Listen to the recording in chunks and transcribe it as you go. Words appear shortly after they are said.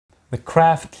The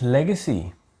Craft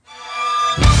Legacy.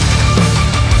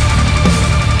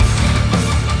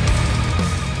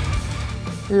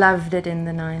 Loved it in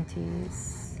the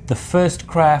 90s. The first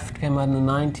Craft came out in the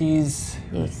 90s.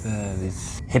 Yes. With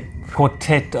this hip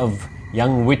quartet of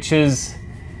young witches.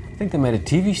 I think they made a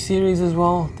TV series as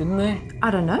well, didn't they? I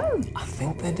don't know. I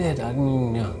think they did. I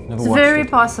didn't, never It's watched very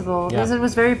it. possible because Yeah. it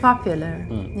was very popular.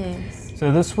 Yes.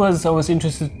 So this was, I was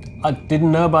interested, I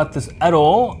didn't know about this at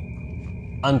all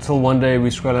until one day we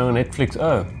scrolling on Netflix,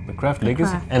 oh, The Craft Legacy,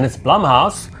 Craft. and it's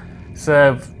Blumhouse.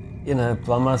 So,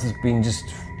 Blumhouse has been just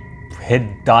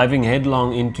diving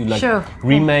headlong into like Sure.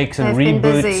 remakes and They've been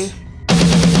reboots. busy.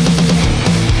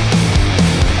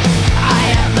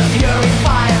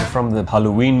 From the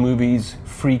Halloween movies,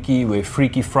 Freaky, where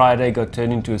Freaky Friday got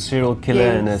turned into a serial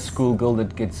killer and a Yes. schoolgirl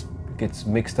that gets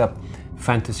mixed up.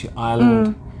 Fantasy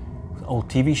Island, old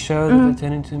TV show that they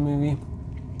turned into a movie.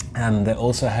 And they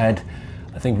also had,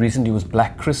 I think recently was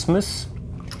Black Christmas,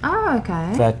 Oh,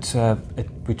 okay.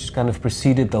 which kind of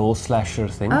preceded the whole slasher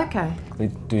thing. Okay. They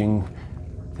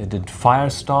did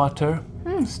Firestarter,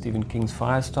 Stephen King's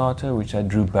Firestarter, which had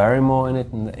Drew Barrymore in it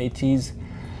in the 80s.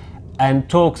 And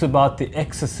talks about The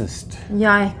Exorcist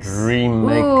Yikes.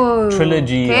 remake Ooh,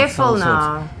 trilogy. Careful of some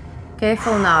now. sort.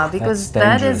 Careful now, because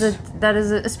That's that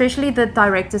is especially the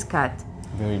director's cut.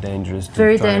 Very dangerous.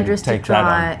 Very try and dangerous to take that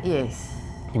try. on. Yes.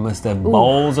 You must have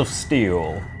balls of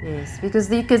steel. Yes,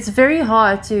 because it's very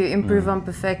hard to improve on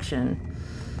perfection.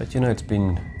 But it's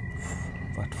been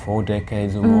what, 4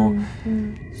 decades or more.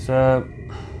 So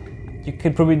you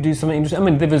could probably do something interesting. I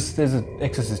mean, there's an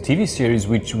Exorcist TV series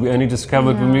which we only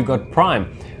discovered when we got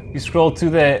Prime. We scrolled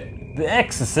through The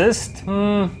Exorcist.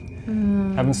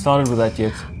 Haven't started with that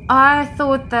yet. I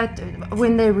thought that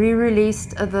when they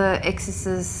re-released The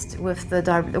Exorcist with the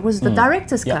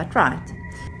director's cut, right?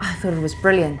 I thought it was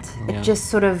brilliant. Yeah. It just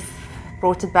sort of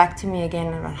brought it back to me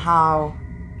again about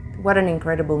what an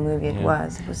incredible movie it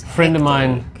was. It was A friend of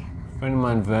hectic.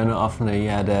 mine, Werner Offner, he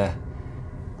had a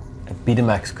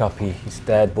Betamax copy. His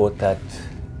dad bought that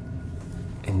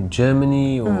in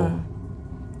Germany or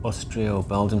Austria or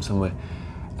Belgium somewhere.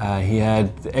 He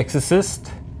had The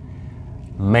Exorcist,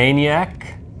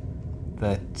 Maniac,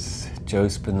 that Joe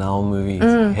Spinell movie.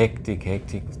 It's hectic.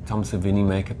 Tom Savini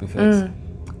makeup effects.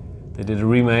 They did a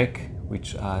remake,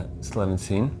 which I still haven't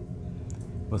seen,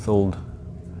 with old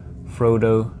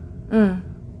Frodo,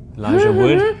 Elijah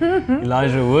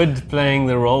Wood playing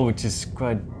the role, which is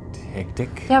quite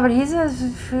hectic. Yeah, but he's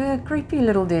a creepy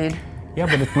little dude. Yeah,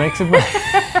 but it makes it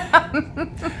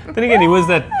Then again, he was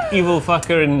that evil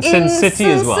fucker in Sin City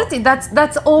as well. City.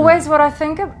 That's always what I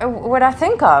think of. What I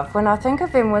think of when I think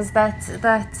of him was that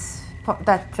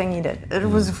thing he did. It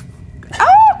was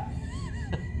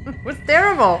it was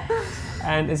terrible.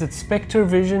 And is it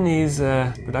SpectreVision? His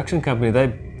production company. They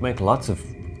make lots of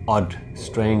odd,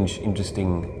 strange,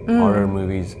 interesting horror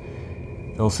movies.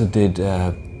 They also did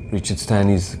Richard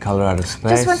Stanley's The Color Out of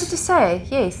Space. Just wanted to say,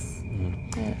 yes.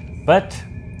 But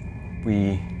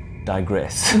we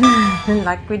digress.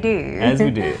 Like we do. As we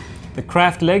do. The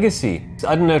Craft Legacy.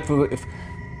 I don't know if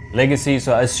Legacy,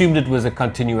 so I assumed it was a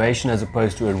continuation as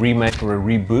opposed to a remake or a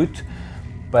reboot.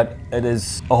 But it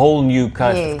is a whole new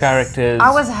cast of characters.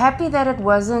 I was happy that it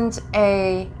wasn't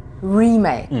a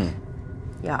remake.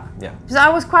 Yeah. Because I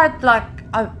was quite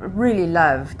I really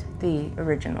loved the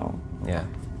original. Yeah.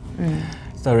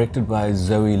 It's directed by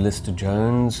Zoe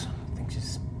Lister-Jones. I think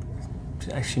she's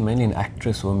actually mainly an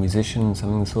actress or a musician,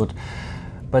 something of the sort.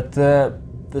 But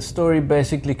the story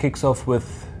basically kicks off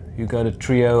with you got a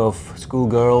trio of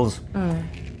schoolgirls.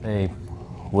 They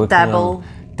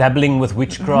dabbling with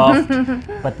witchcraft,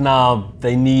 but now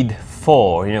they need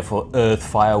 4, for earth,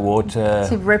 fire, water.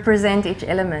 To represent each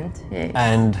element, yes.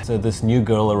 And so this new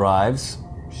girl arrives.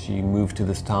 She moved to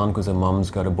this town because her mom's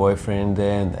got a boyfriend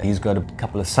there, and he's got a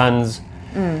couple of sons.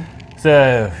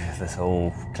 So this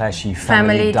whole clashy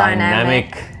family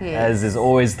dynamic, as is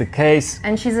always the case.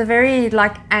 And she's a very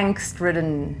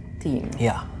angst-ridden teen.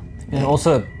 Yeah. And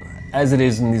also, as it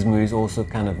is in these movies, also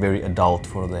kind of very adult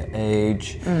for their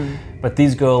age. But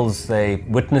these girls, they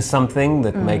witness something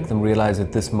that make them realize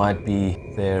that this might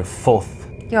be their 4th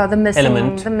the missing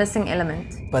element.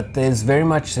 element. But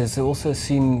there's also a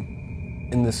scene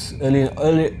in this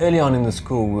early on in the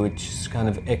school which kind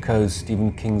of echoes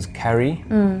Stephen King's Carrie,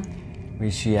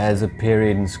 where she has a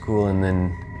period in school and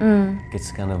then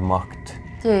gets kind of mocked.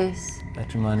 Yes.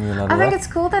 That reminded me a lot of that. I think it's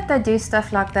cool that they do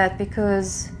stuff like that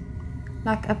because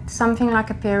something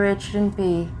like a period shouldn't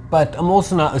be. But I'm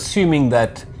also not assuming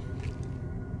that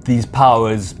these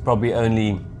powers probably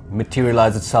only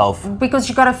materialize itself. Because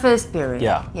you got a first period.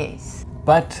 Yeah. Yes.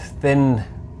 But then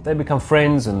they become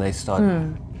friends and they start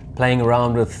playing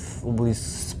around with all these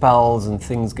spells and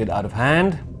things get out of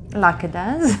hand. Like it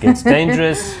does. It gets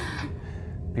dangerous.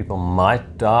 People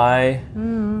might die.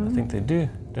 I think they do,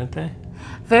 don't they?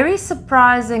 Very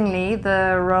surprisingly,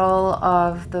 the role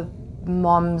of the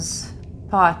mom's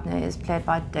partner is played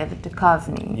by David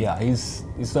Duchovny. Yeah, he's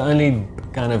the only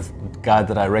kind of guy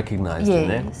that I recognized in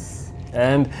there.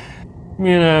 And,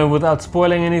 you know, without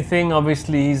spoiling anything,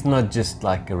 obviously he's not just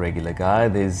like a regular guy.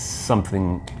 There's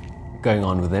something going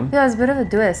on with him. Yeah, he's a bit of a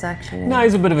doers, actually. No,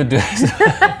 he's a bit of a doers.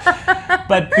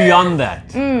 But beyond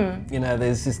that, you know,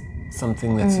 there's just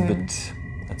something that's a bit,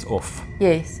 that's off.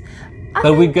 Yes.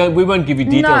 But we won't give you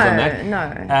details on that.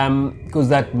 No. Because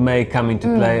that may come into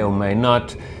play or may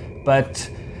not. But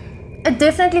it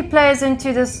definitely plays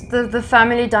into the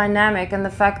family dynamic and the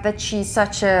fact that she's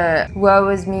such a woe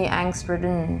is me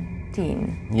angst-ridden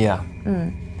teen. Yeah.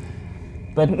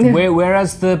 But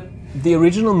whereas the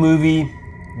original movie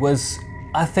was,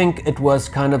 I think it was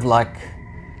kind of like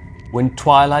when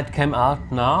Twilight came out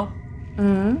now.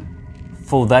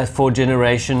 For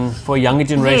a younger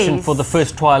generation, for the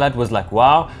first Twilight was like,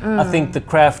 wow. I think The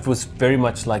Craft was very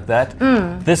much like that.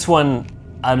 This one,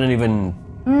 I don't even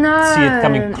see it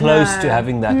coming close to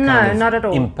having that kind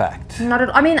of impact. Not at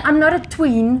all. I mean, I'm not a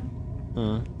tween.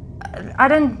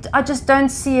 I just don't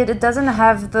see it. It doesn't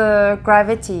have the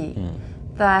gravity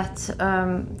that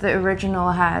the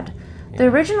original had. Yeah. The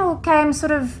original came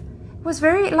sort of, was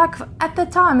very, like, at the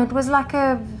time, it was like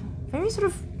a very sort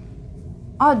of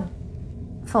odd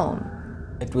film.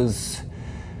 It was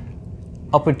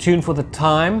opportune for the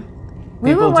time.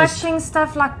 We were watching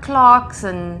stuff like Clerks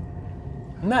and...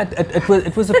 No,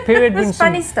 it was a period when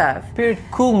funny stuff.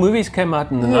 Cool movies came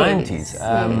out in the 90s.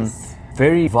 Yes.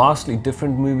 Very vastly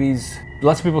different movies.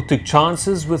 Lots of people took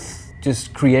chances with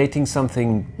just creating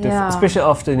something different, especially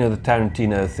after, you know, the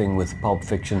Tarantino thing with Pulp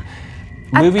Fiction.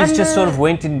 Movies just sort of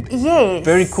went in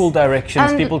very cool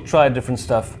directions. People tried different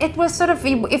stuff. It was sort of,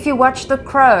 if you watch The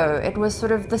Crow, it was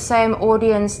sort of the same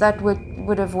audience that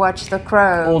would have watched The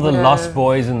Crow. All the Lost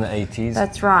Boys in the 80s.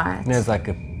 That's right. And there's like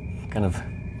a kind of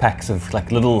packs of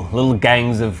like little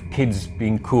gangs of kids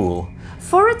being cool.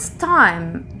 For its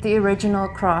time, the original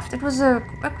Craft, it was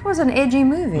an edgy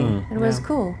movie. It was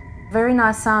cool. Very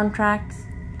nice soundtracks.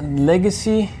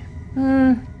 Legacy.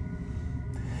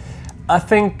 I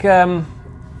think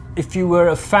if you were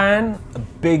a fan, a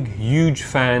big, huge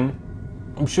fan,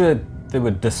 I'm sure there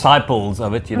were disciples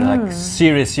of it, you know, like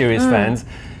serious fans.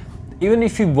 Even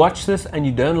if you watch this and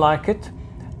you don't like it,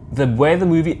 the way the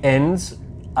movie ends,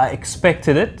 I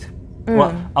expected it.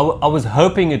 Well, I was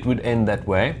hoping it would end that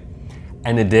way,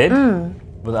 and it did,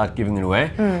 without giving it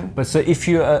away. But so if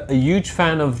you're a huge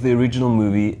fan of the original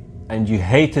movie and you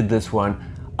hated this one,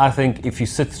 I think if you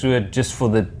sit through it just for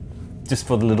the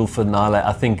little finale,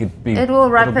 I think it will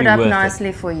wrap it up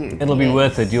nicely for you. It'll be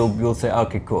worth it. You'll say,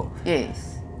 okay, cool.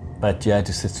 Yes. But you had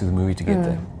to sit through the movie to get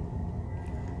there.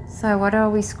 So what are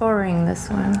we scoring this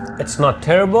one? It's not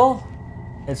terrible.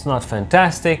 It's not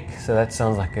fantastic. So that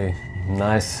sounds like a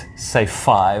nice, safe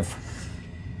 5.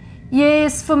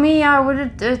 Yes, for me, I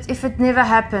would. If it never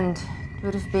happened, it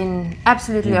would have been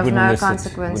absolutely of no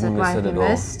consequence. It won't be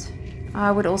missed.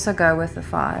 I would also go with a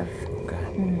 5.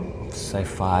 Okay. Say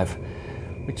 5,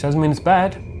 which doesn't mean it's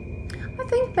bad. I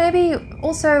think maybe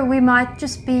also we might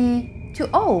just be too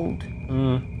old.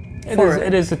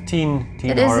 It is a teen horror movie.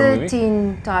 It is a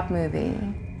teen type movie.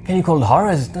 Can you call it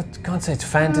horror? Can't say it's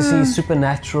fantasy,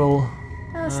 supernatural.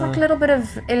 No, it's like a little bit of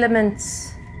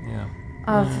elements. Yeah.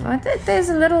 Of there's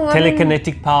a little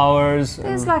telekinetic powers.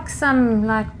 There's like some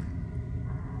like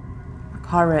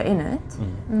horror in it.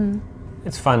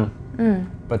 It's fun,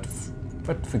 but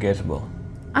forgettable.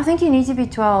 I think you need to be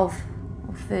 12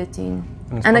 or 13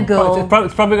 and a girl.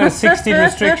 It's probably got a 16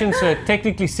 restriction, so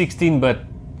technically 16, but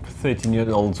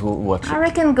 13-year-olds will watch it. I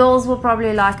reckon girls will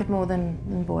probably like it more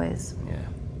than boys. Yeah.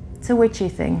 It's a witchy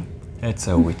thing. It's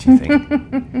a witchy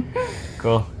thing.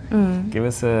 Cool. Give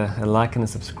us a like and a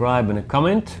subscribe and a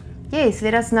comment. Yes,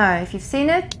 let us know if you've seen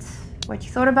it, what you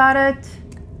thought about it.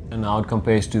 And how it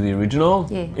compares to the original.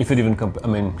 Yes. If it even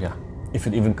if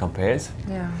it even compares.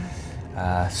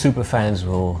 Yeah. Super fans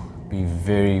will be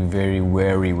very, very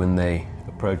wary when they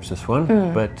approach this one,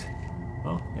 but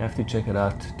well, you have to check it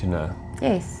out to know.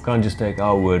 Yes. Can't just take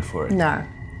our word for it. No.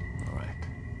 All right.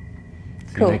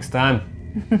 See you next time.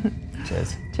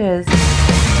 Cheers. Cheers.